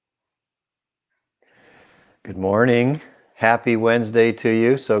Good morning. Happy Wednesday to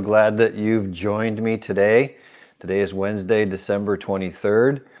you. So glad that you've joined me today. Today is Wednesday, December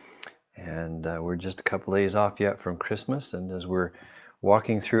 23rd, and we're just a couple days off yet from Christmas. And as we're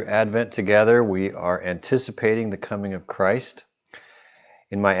walking through Advent together, we are anticipating the coming of Christ.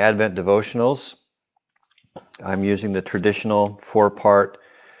 In my Advent devotionals, I'm using the traditional four-part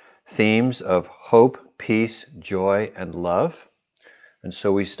themes of hope, peace, joy, and love. And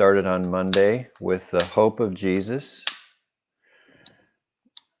so we started on Monday with the hope of Jesus,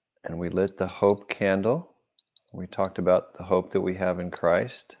 and we lit the hope candle. We talked about the hope that we have in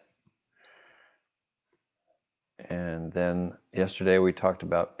Christ. And then yesterday we talked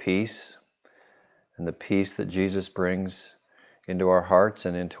about peace and the peace that Jesus brings into our hearts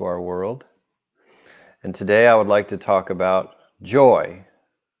and into our world. And today I would like to talk about joy,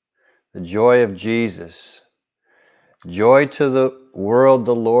 the joy of Jesus. Joy to the world,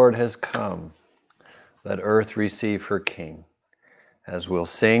 the Lord has come. Let earth receive her King. As we'll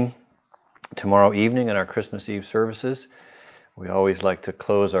sing tomorrow evening in our Christmas Eve services, we always like to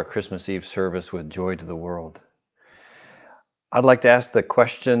close our Christmas Eve service with joy to the world. I'd like to ask the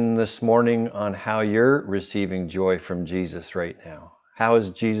question this morning on how you're receiving joy from Jesus right now. How is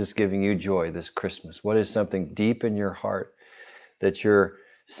Jesus giving you joy this Christmas? What is something deep in your heart that you're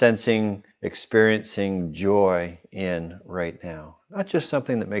sensing, experiencing joy in right now? Not just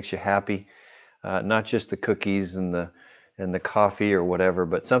something that makes you happy, not just the cookies and the coffee or whatever,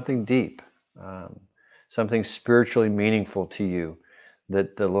 but something deep, something spiritually meaningful to you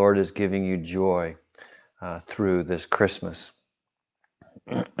that the Lord is giving you joy through this Christmas.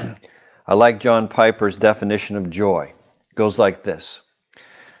 I like John Piper's definition of joy. It goes like this: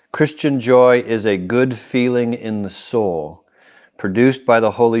 Christian joy is a good feeling in the soul, produced by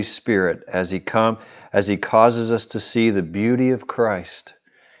the Holy Spirit as He causes us to see the beauty of Christ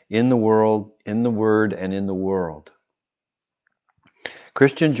in the world, in the Word, and in the world.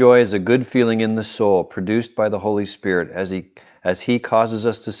 Christian joy is a good feeling in the soul, produced by the Holy Spirit as He causes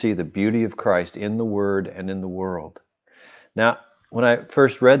us to see the beauty of Christ in the Word and in the world. Now, when I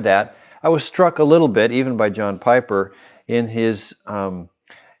first read that, I was struck a little bit, even by John Piper, in his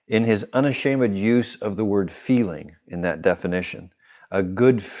unashamed use of the word feeling in that definition. A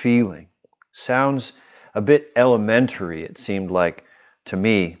good feeling. Sounds a bit elementary, it seemed like to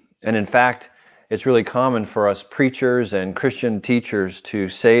me. And in fact, it's really common for us preachers and Christian teachers to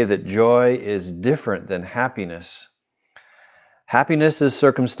say that joy is different than happiness. Happiness is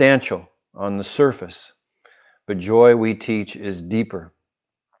circumstantial on the surface, but joy, we teach, is deeper.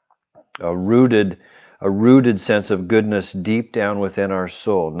 A rooted sense of goodness deep down within our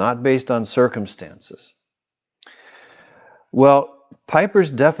soul, not based on circumstances. Well, Piper's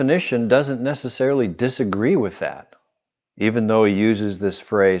definition doesn't necessarily disagree with that, even though he uses this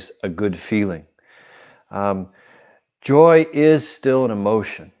phrase, a good feeling. Joy is still an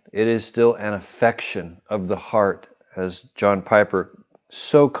emotion. It is still an affection of the heart, as John Piper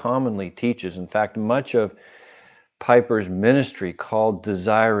so commonly teaches. In fact, much of Piper's ministry, called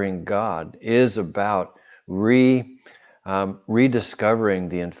Desiring God, is about rediscovering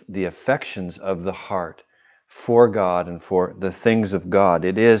the affections of the heart for God and for the things of God.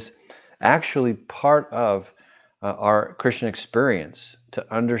 It is actually part of our Christian experience to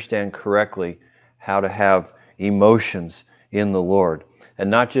understand correctly how to have emotions in the Lord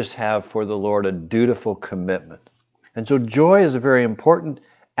and not just have for the Lord a dutiful commitment. And so joy is a very important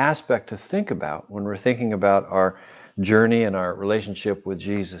aspect to think about when we're thinking about our journey and our relationship with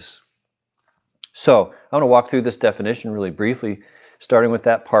Jesus. So I want to walk through this definition really briefly, starting with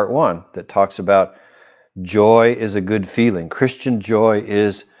that part one that talks about joy is a good feeling. Christian joy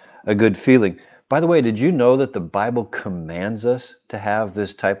is a good feeling. By the way, did you know that the Bible commands us to have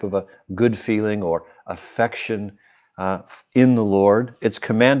this type of a good feeling or affection in the Lord? It's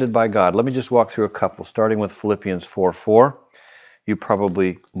commanded by God. Let me just walk through a couple, starting with Philippians 4:4. You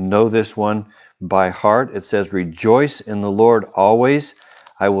probably know this one by heart. It says, "Rejoice in the Lord always.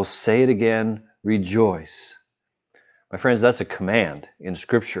 I will say it again, rejoice." My friends, that's a command in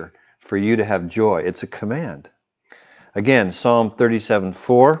Scripture for you to have joy. It's a command. Again, Psalm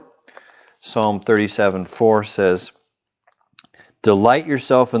 37:4. Psalm 37:4 says, "Delight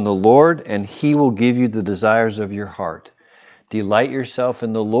yourself in the Lord, and He will give you the desires of your heart." Delight yourself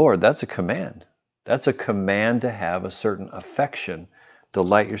in the Lord. That's a command. That's a command to have a certain affection.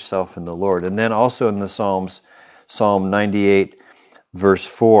 Delight yourself in the Lord. And then also in the Psalms, Psalm 98, verse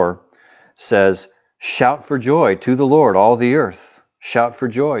 4 says, "Shout for joy to the Lord, all the earth. Shout for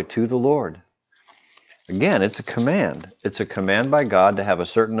joy to the Lord." Again, it's a command. It's a command by God to have a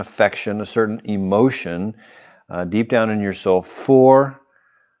certain affection, a certain emotion deep down in your soul for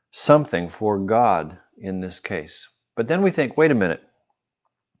something, for God in this case. But then we think, wait a minute.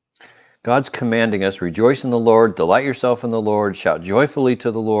 God's commanding us, rejoice in the Lord, delight yourself in the Lord, shout joyfully to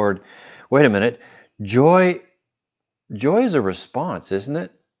the Lord. Wait a minute. Joy is a response, isn't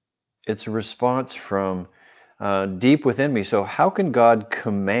it? It's a response from deep within me. So how can God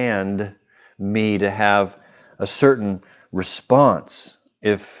command me to have a certain response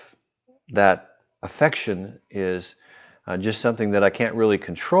if that affection is just something that I can't really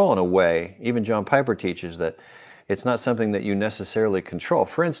control in a way? Even John Piper teaches that it's not something that you necessarily control.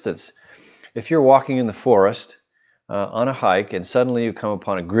 For instance, if you're walking in the forest on a hike and suddenly you come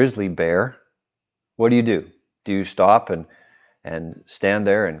upon a grizzly bear, what do? Do you stop and stand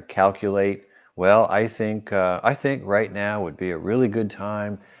there and calculate, well, I think right now would be a really good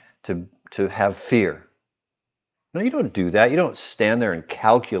time to have fear? No, you don't do that. You don't stand there and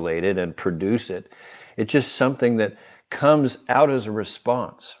calculate it and produce it. It's just something that comes out as a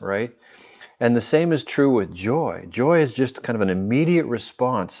response, right? And the same is true with joy. Joy is just kind of an immediate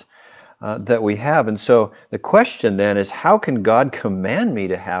response that we have. And so the question then is, how can God command me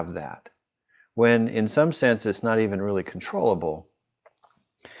to have that when in some sense it's not even really controllable?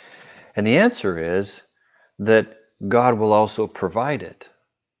 And the answer is that God will also provide it.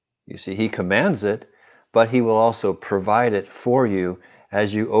 You see, He commands it, but He will also provide it for you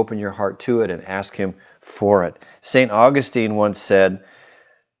as you open your heart to it and ask Him for it. St. Augustine once said,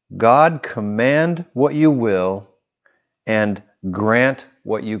 God command what you will and grant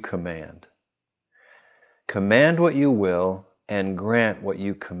what you command. Command what you will and grant what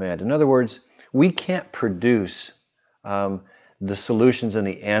you command. In other words, we can't produce the solutions and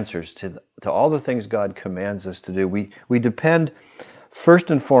the answers to all the things God commands us to do. We depend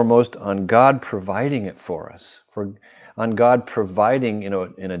first and foremost on God providing it for us, on God providing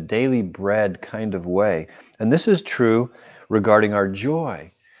in a daily bread kind of way. And this is true regarding our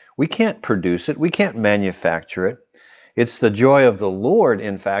joy. We can't produce it. We can't manufacture it. It's the joy of the Lord,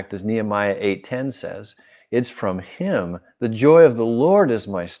 in fact, as Nehemiah 8:10 says. It's from Him. The joy of the Lord is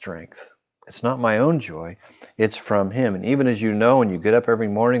my strength. It's not my own joy. It's from Him. And even as you know, when you get up every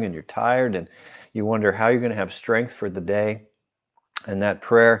morning and you're tired and you wonder how you're going to have strength for the day, and that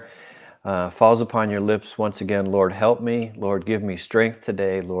prayer falls upon your lips once again, Lord, help me. Lord, give me strength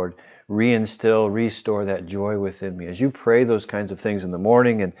today. Lord, restore that joy within me. As you pray those kinds of things in the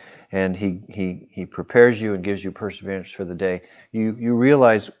morning and He prepares you and gives you perseverance for the day, you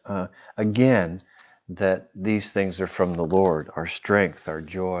realize again that these things are from the Lord, our strength, our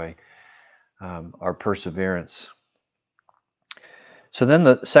joy, our perseverance. So then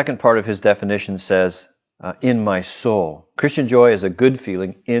the second part of his definition says, in my soul. Christian joy is a good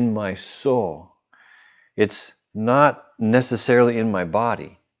feeling in my soul. It's not necessarily in my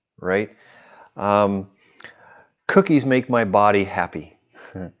body, right? Cookies make my body happy,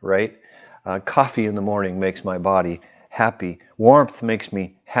 right? Coffee in the morning makes my body happy. Warmth makes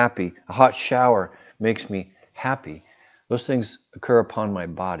me happy. A hot shower makes me happy. Those things occur upon my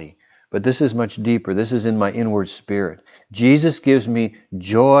body. But this is much deeper. This is in my inward spirit. Jesus gives me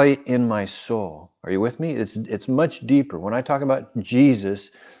joy in my soul. Are you with me? It's much deeper. When I talk about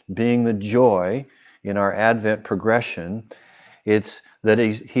Jesus being the joy in our Advent progression, it's that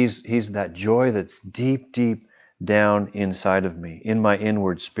he's that joy that's deep, deep down inside of me, in my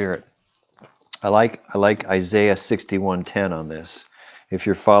inward spirit. I like Isaiah 61:10 on this. If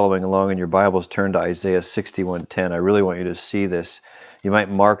you're following along in your Bibles, turn to Isaiah 61:10. I really want you to see this. You might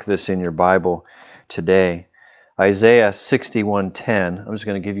mark this in your Bible today. Isaiah 61:10. I'm just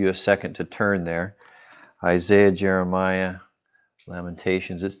going to give you a second to turn there. Isaiah, Jeremiah,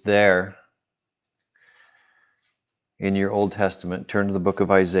 Lamentations. It's there in your Old Testament. Turn to the book of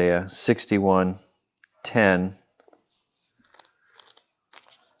Isaiah 61:10.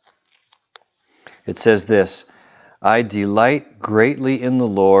 It says this, I delight greatly in the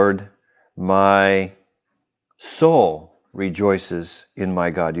Lord, my soul rejoices in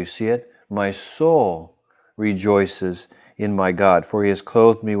my God. You see it? My soul rejoices in my God, for He has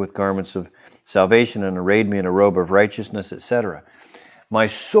clothed me with garments of salvation and arrayed me in a robe of righteousness, etc. My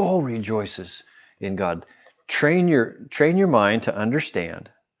soul rejoices in God. Train your mind to understand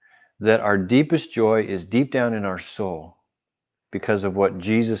that our deepest joy is deep down in our soul because of what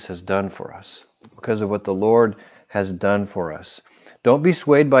Jesus has done for us, because of what the Lord has done for us. Don't be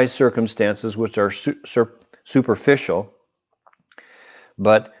swayed by circumstances which are superficial,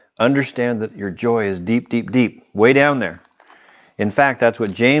 but understand that your joy is deep, deep, deep, way down there. In fact, that's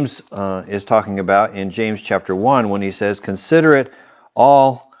what James is talking about in James chapter 1 when he says, consider it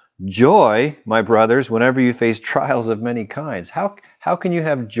all joy, my brothers, whenever you face trials of many kinds. How can you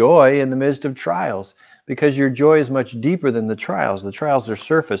have joy in the midst of trials? Because your joy is much deeper than the trials. The trials are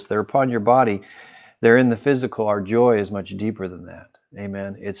surface. They're upon your body. they're in the physical, our joy is much deeper than that.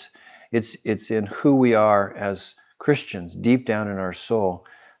 Amen. It's in who we are as Christians, deep down in our soul,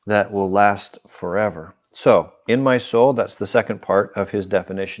 that will last forever. So, in my soul, that's the second part of his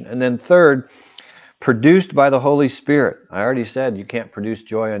definition. And then third, produced by the Holy Spirit. I already said you can't produce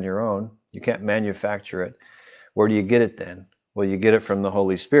joy on your own. You can't manufacture it. Where do you get it then? Well, you get it from the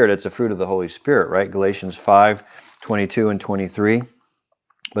Holy Spirit. It's a fruit of the Holy Spirit, right? Galatians 5:22 and 23.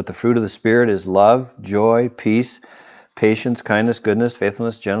 But the fruit of the Spirit is love, joy, peace, patience, kindness, goodness,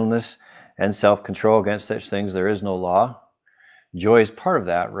 faithfulness, gentleness, and self-control. Against such things there is no law. Joy is part of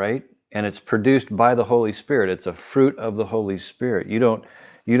that, right? And it's produced by the Holy Spirit. It's a fruit of the Holy Spirit. You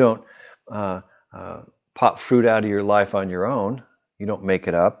don't pop fruit out of your life on your own. You don't make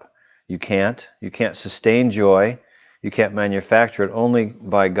it up. You can't. You can't sustain joy. You can't manufacture it, only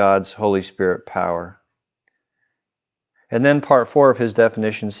by God's Holy Spirit power. And then part 4 of his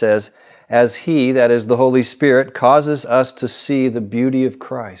definition says, as he, that is the Holy Spirit, causes us to see the beauty of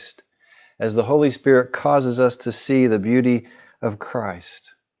Christ. As the Holy Spirit causes us to see the beauty of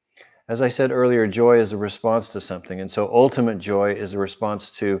Christ. As I said earlier, joy is a response to something. And so ultimate joy is a response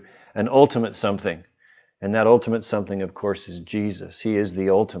to an ultimate something. And that ultimate something, of course, is Jesus. He is the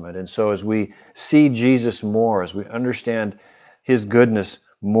ultimate. And so as we see Jesus more, as we understand his goodness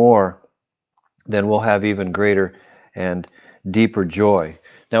more, then we'll have even greater and deeper joy.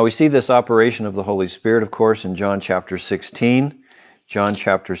 Now we see this operation of the Holy Spirit, of course, in John chapter 16. John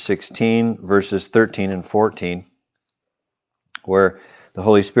chapter 16, verses 13 and 14, where the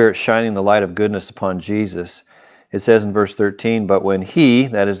Holy Spirit shining the light of goodness upon Jesus. It says in verse 13, but when he,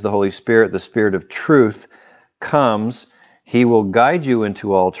 that is the Holy Spirit, the Spirit of truth, comes, he will guide you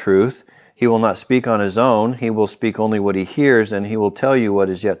into all truth. He will not speak on his own. He will speak only what he hears, and he will tell you what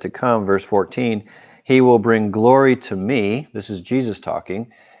is yet to come. Verse 14, he will bring glory to me. This is Jesus talking.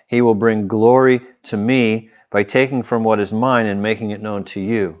 He will bring glory to me by taking from what is mine and making it known to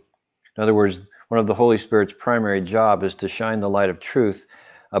you. In other words, one of the Holy Spirit's primary job is to shine the light of truth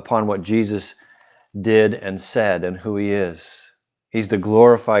upon what Jesus did and said and who he is. He's to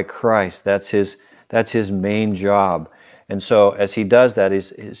glorify Christ. That's his main job. And so as he does that,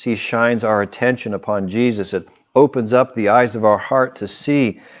 as he shines our attention upon Jesus, it opens up the eyes of our heart to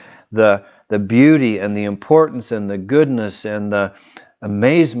see the beauty and the importance and the goodness and the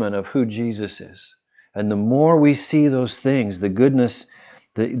amazement of who Jesus is. And the more we see those things, the goodness,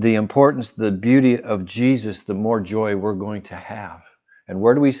 the importance, the beauty of Jesus, the more joy we're going to have. And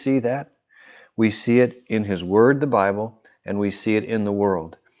where do we see that? We see it in his word, the Bible, and we see it in the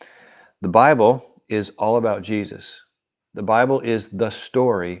world. The Bible is all about Jesus. The Bible is the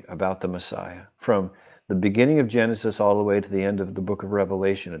story about the Messiah. From the beginning of Genesis all the way to the end of the book of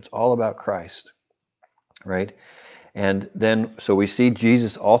Revelation, it's all about Christ, right? And then, so we see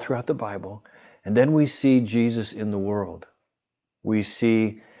Jesus all throughout the Bible, and then we see Jesus in the world. We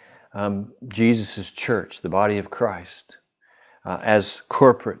see Jesus' church, the body of Christ, as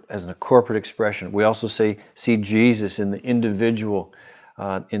a corporate expression. We also see Jesus in the individual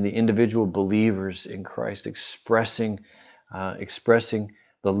believers in Christ, expressing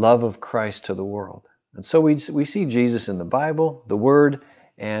the love of Christ to the world. And so we see Jesus in the Bible, the Word,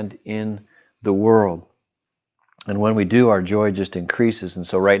 and in the world. And when we do, our joy just increases. And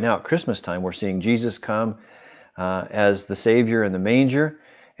so right now at Christmas time, we're seeing Jesus come as the Savior in the manger,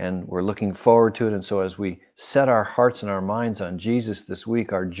 and we're looking forward to it. And so as we set our hearts and our minds on Jesus this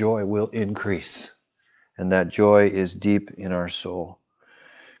week, our joy will increase. And that joy is deep in our soul.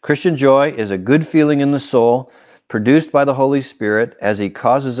 Christian joy is a good feeling in the soul, produced by the Holy Spirit as he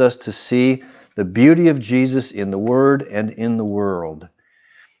causes us to see the beauty of Jesus in the Word and in the world.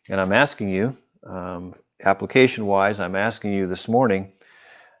 And I'm asking you, application-wise, I'm asking you this morning,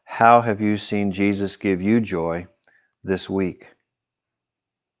 how have you seen Jesus give you joy this week?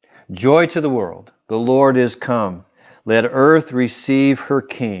 Joy to the world. The Lord is come. Let earth receive her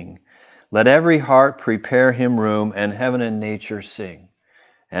King. Let every heart prepare him room, and heaven and nature sing.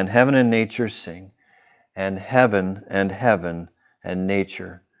 And heaven and nature sing. And heaven and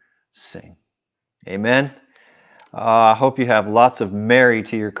nature sing. Amen. I hope you have lots of merry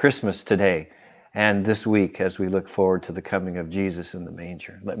to your Christmas today and this week as we look forward to the coming of Jesus in the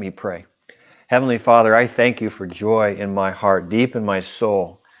manger. Let me pray. Heavenly Father, I thank you for joy in my heart, deep in my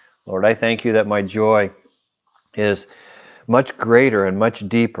soul. Lord, I thank you that my joy is much greater and much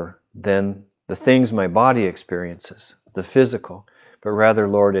deeper than the things my body experiences, the physical, but rather,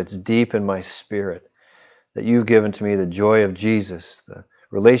 Lord, it's deep in my spirit that you've given to me the joy of Jesus, the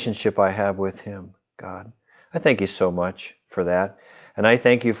relationship I have with him, God. I thank you so much for that. And I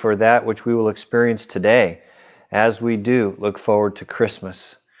thank you for that which we will experience today as we do look forward to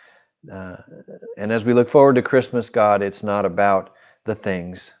Christmas, And as we look forward to Christmas, God, it's not about the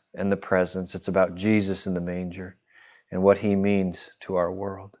things and the presents. It's about Jesus in the manger and what he means to our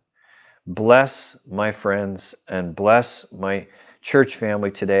world. Bless my friends and bless my church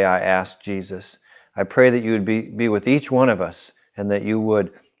family today, I ask Jesus. I pray that you would be with each one of us and that you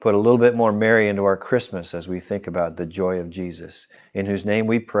would put a little bit more Mary into our Christmas as we think about the joy of Jesus, in whose name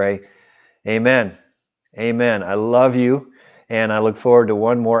we pray. Amen. Amen. I love you, and I look forward to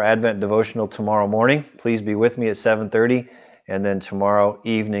one more Advent devotional tomorrow morning. Please be with me at 7:30, and then tomorrow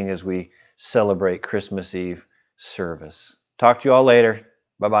evening as we celebrate Christmas Eve service. Talk to you all later.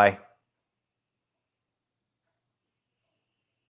 Bye-bye.